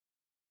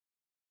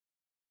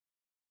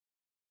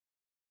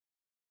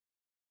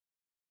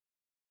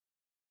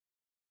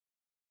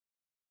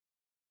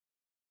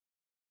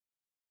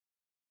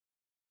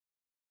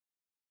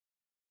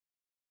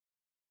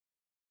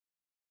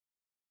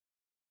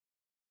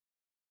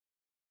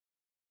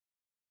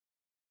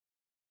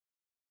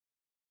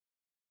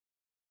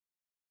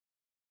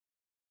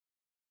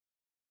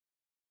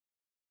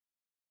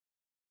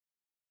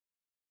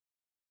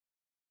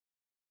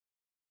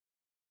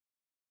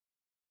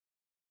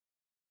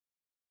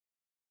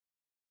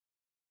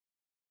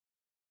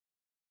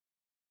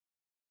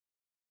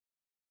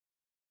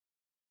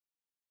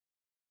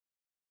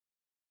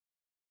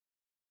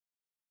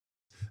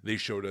they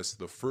showed us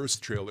the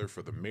first trailer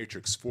for The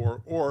Matrix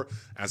 4, or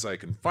as I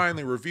can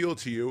finally reveal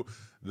to you,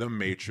 The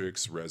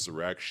Matrix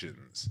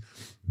Resurrections.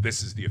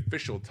 This is the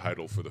official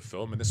title for the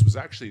film, and this was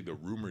actually the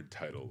rumored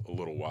title a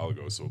little while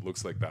ago, so it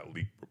looks like that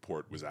leaked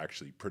report was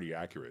actually pretty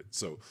accurate.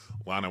 So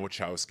Lana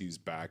Wachowski's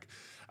back,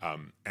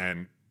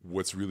 and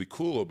what's really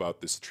cool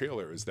about this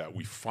trailer is that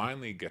we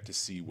finally get to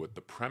see what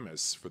the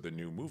premise for the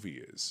new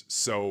movie is.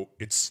 So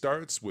it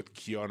starts with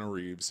Keanu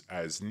Reeves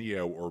as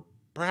Neo, or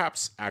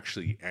perhaps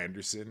actually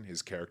Anderson,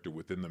 his character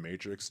within the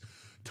Matrix,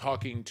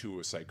 talking to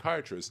a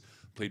psychiatrist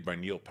played by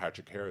Neil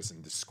Patrick Harris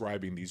and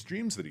describing these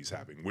dreams that he's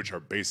having, which are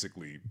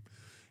basically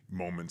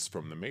moments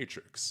from the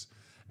Matrix.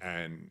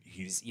 And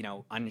He's, you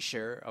know,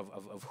 unsure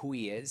of who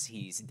he is.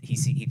 He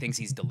thinks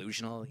he's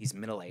delusional. He's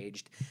middle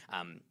aged.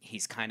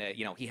 He's kind of,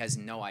 you know, he has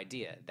no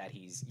idea that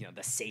he's, you know,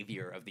 the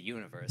savior of the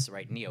universe,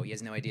 right? Neo. He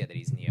has no idea that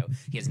he's Neo.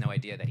 He has no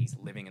idea that he's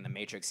living in the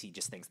Matrix. He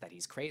just thinks that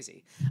he's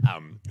crazy.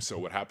 so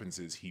what happens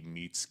is he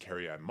meets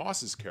Carrie Ann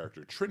Moss's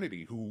character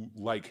Trinity, who,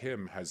 like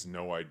him, has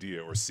no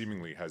idea, or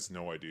seemingly has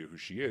no idea who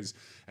she is,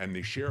 and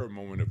they share a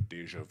moment of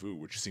deja vu,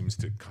 which seems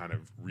to kind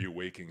of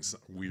reawaken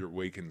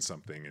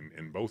something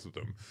in both of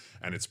them,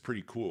 and it's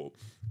pretty cool.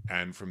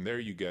 And from there,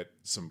 you get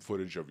some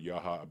footage of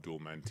Yaha Abdul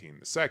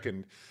Mateen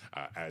II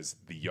as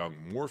the young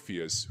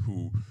Morpheus,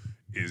 who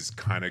is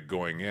kind of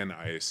going in,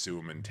 I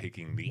assume, and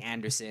taking The the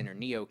Anderson or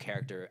Neo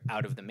character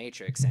out of the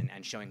Matrix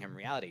and showing him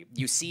reality.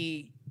 You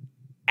see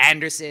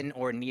Anderson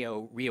or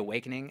Neo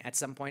reawakening at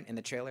some point in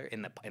the trailer,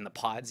 in the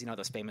pods, you know,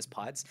 those famous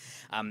pods.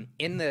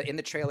 In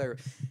the trailer,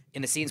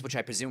 in the scenes which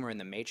I presume are in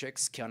the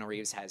Matrix, Keanu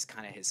Reeves has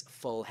kind of his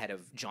full head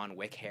of John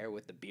Wick hair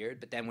with the beard,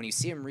 but then when you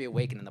see him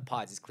reawaken in the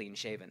pods, he's clean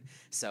shaven.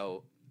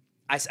 So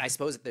I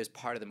suppose that there's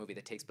part of the movie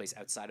that takes place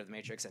outside of the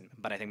Matrix,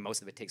 but I think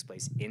most of it takes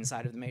place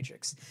inside of the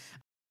Matrix.